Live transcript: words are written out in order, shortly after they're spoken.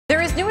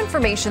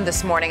information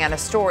this morning on a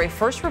story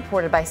first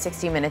reported by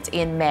 60 Minutes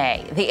in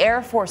May. The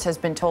Air Force has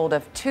been told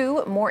of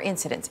 2 more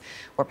incidents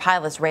where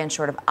pilots ran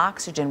short of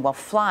oxygen while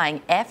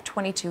flying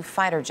F-22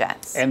 fighter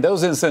jets. And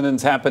those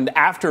incidents happened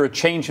after a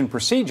change in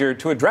procedure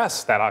to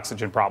address that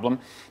oxygen problem.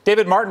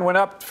 David Martin went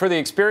up for the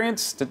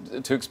experience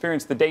to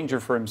experience the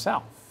danger for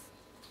himself.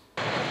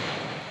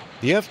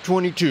 The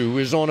F-22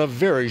 is on a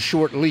very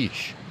short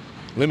leash,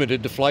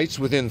 limited to flights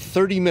within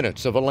 30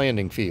 minutes of a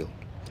landing field.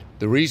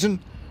 The reason?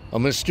 A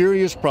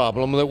mysterious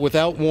problem that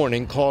without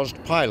warning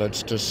caused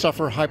pilots to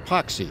suffer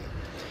hypoxia,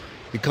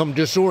 become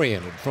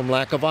disoriented from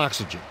lack of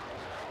oxygen,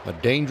 a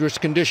dangerous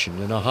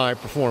condition in a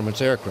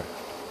high-performance aircraft.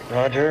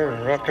 Roger,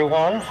 Raptor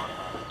 1,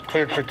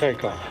 cleared for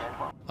takeoff.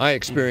 I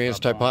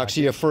experienced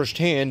hypoxia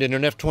firsthand in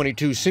an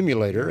F-22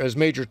 simulator as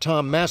Major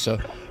Tom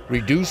Massa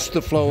reduced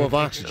the flow of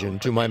oxygen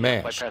to my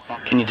mask.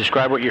 Can you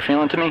describe what you're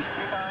feeling to me?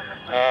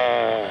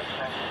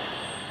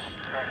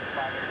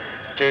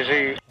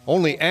 Dizzy.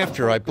 Only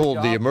after I pulled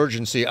the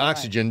emergency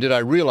oxygen did I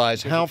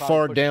realize how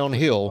far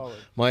downhill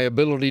my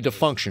ability to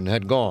function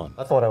had gone.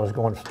 I thought I was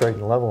going straight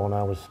and level, and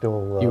I was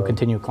still... You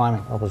continue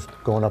climbing? I was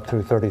going up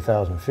through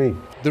 30,000 feet.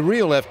 The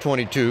real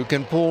F-22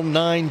 can pull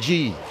 9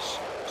 Gs,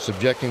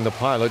 subjecting the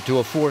pilot to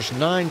a force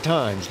 9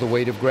 times the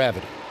weight of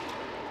gravity.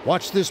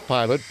 Watch this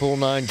pilot pull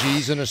 9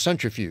 Gs in a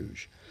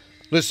centrifuge.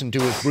 Listen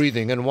to his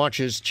breathing and watch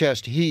his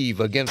chest heave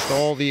against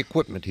all the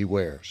equipment he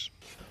wears.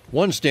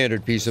 One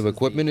standard piece of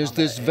equipment is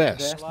this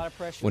vest.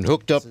 When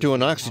hooked up to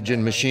an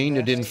oxygen machine,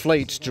 it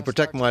inflates to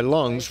protect my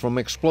lungs from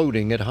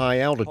exploding at high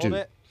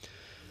altitude,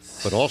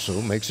 but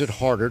also makes it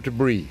harder to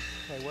breathe.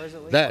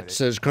 That,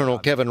 says Colonel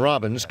Kevin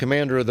Robbins,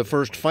 commander of the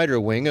 1st Fighter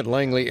Wing at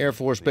Langley Air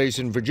Force Base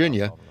in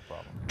Virginia,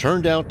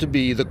 turned out to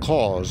be the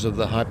cause of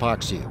the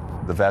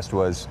hypoxia. The vest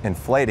was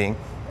inflating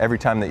every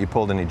time that you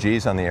pulled any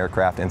Gs on the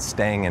aircraft and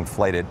staying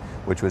inflated,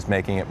 which was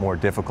making it more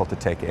difficult to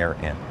take air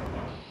in.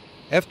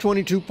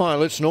 F-22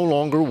 pilots no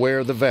longer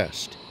wear the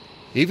vest.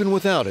 Even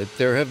without it,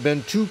 there have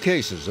been 2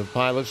 cases of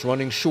pilots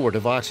running short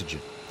of oxygen.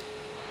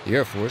 The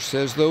Air Force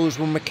says those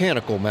were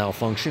mechanical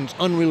malfunctions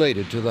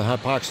unrelated to the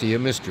hypoxia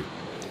mystery.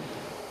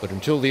 But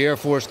until the Air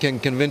Force can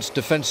convince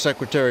Defense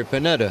Secretary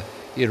Panetta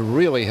it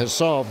really has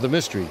solved the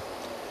mystery,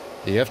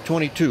 the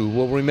F-22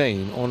 will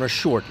remain on a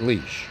short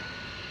leash.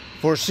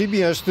 For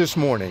CBS This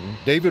Morning,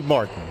 David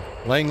Martin,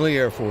 Langley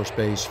Air Force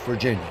Base,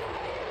 Virginia.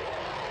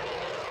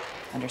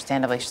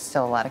 Understandably,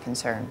 still a lot of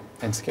concern.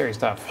 And scary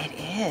stuff. It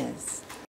is.